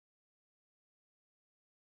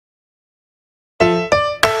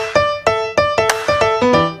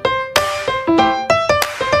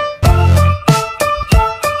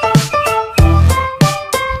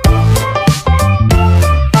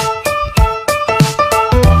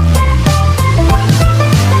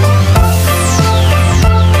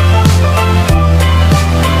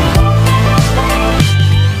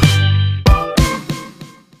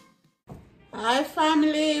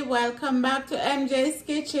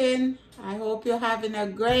kitchen. I hope you're having a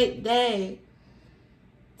great day.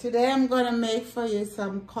 Today I'm gonna make for you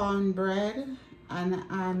some cornbread, and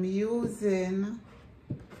I'm using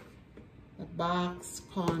the box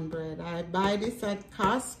cornbread. I buy this at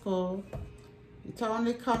Costco. It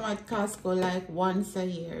only comes at Costco like once a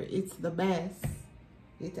year. It's the best.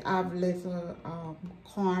 It have little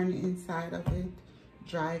corn inside of it,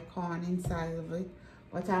 dry corn inside of it.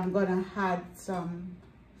 But I'm gonna add some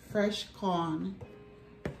fresh corn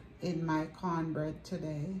in my cornbread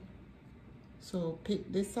today. So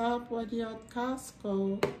pick this up when you're at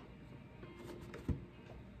Costco.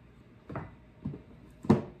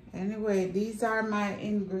 Anyway, these are my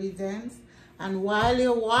ingredients. And while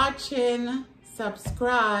you're watching,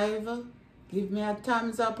 subscribe, give me a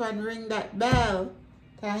thumbs up and ring that bell.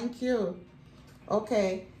 Thank you.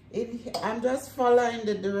 Okay, I'm just following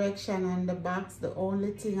the direction on the box. The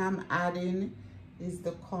only thing I'm adding is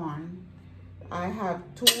the corn. I have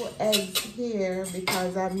 2 eggs here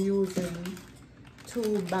because I'm using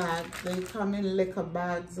 2 bags. They come in liquor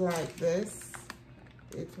bags like this.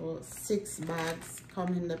 It was 6 bags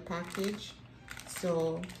come in the package.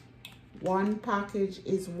 So 1 package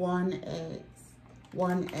is 1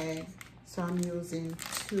 egg. So I'm using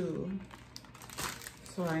 2.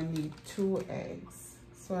 So I need 2 eggs.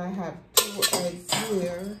 So I have 2 eggs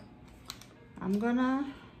here. I'm gonna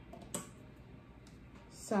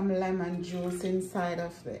some lemon juice inside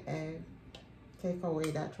of the egg. Take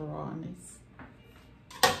away that rawness.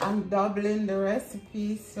 I'm doubling the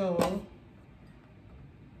recipe, so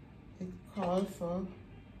it calls for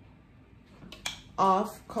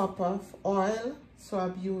 1/2 cup of oil. So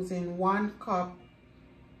I'm using 1 cup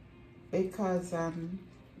because I'm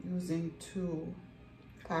using 2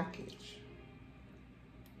 package.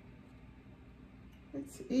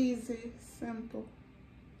 It's easy, simple,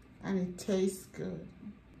 and it tastes good.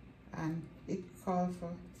 And it calls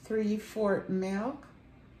for 3/4 milk.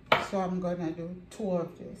 So I'm gonna do 2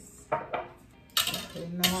 of this. Okay,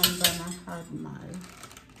 now I'm gonna add my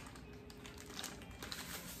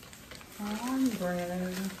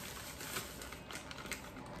cornbread.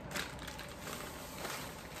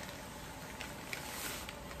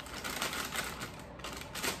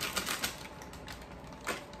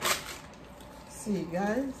 See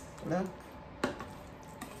guys, look.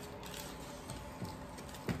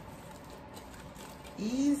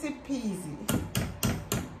 Easy peasy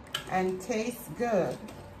and tastes good.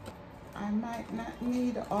 I might not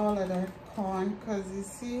need all of that corn because you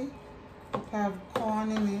see it have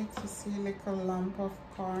corn in it. You see like a lump of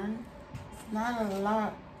corn. It's not a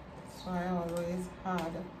lot, so I always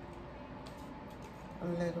add a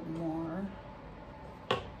little more.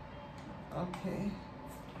 Okay,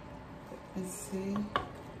 let me see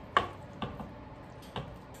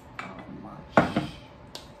how much.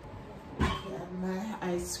 My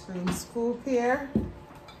ice cream scoop here. I'm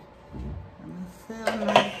gonna fill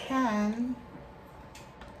my pan.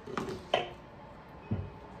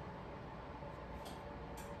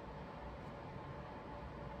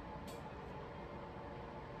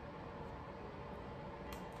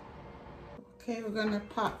 Okay, we're gonna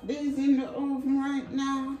pop these in the oven right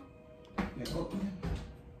now.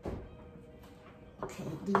 Okay,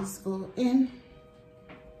 these go in.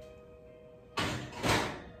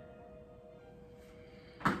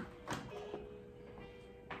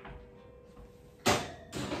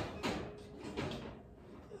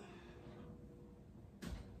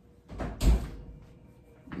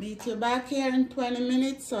 Meet you back here in 20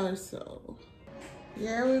 minutes or so.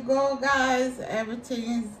 Here we go, guys. Everything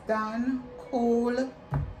is done. Cool. Look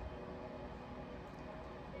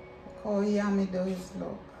how yummy those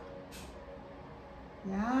look.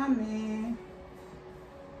 Yummy.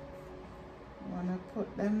 I'm gonna put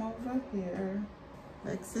them over here.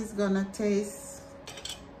 Lex is gonna taste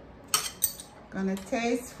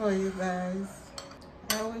for you guys.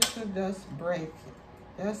 I we should just break it.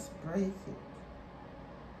 Just break it.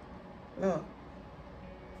 Look.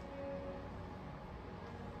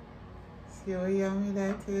 See how yummy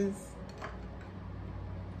that is?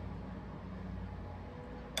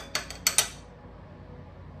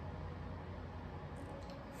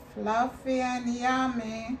 Fluffy and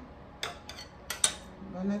yummy. I'm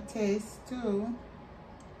gonna taste too.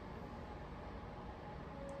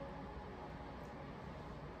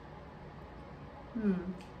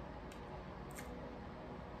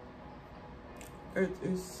 It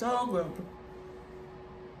is so good.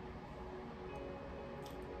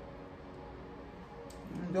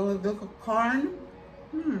 And those little corn,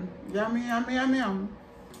 yummy, yummy, yummy, yum.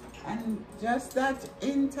 And just that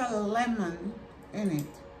hint of lemon in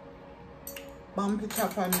it. Bump it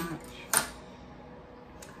up a notch.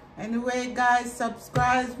 Anyway, guys,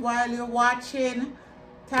 subscribe while you're watching.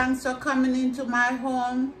 Thanks for coming into my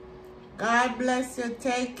home. God bless you.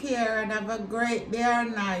 Take care and have a great day or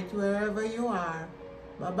night wherever you are.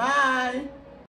 Bye-bye.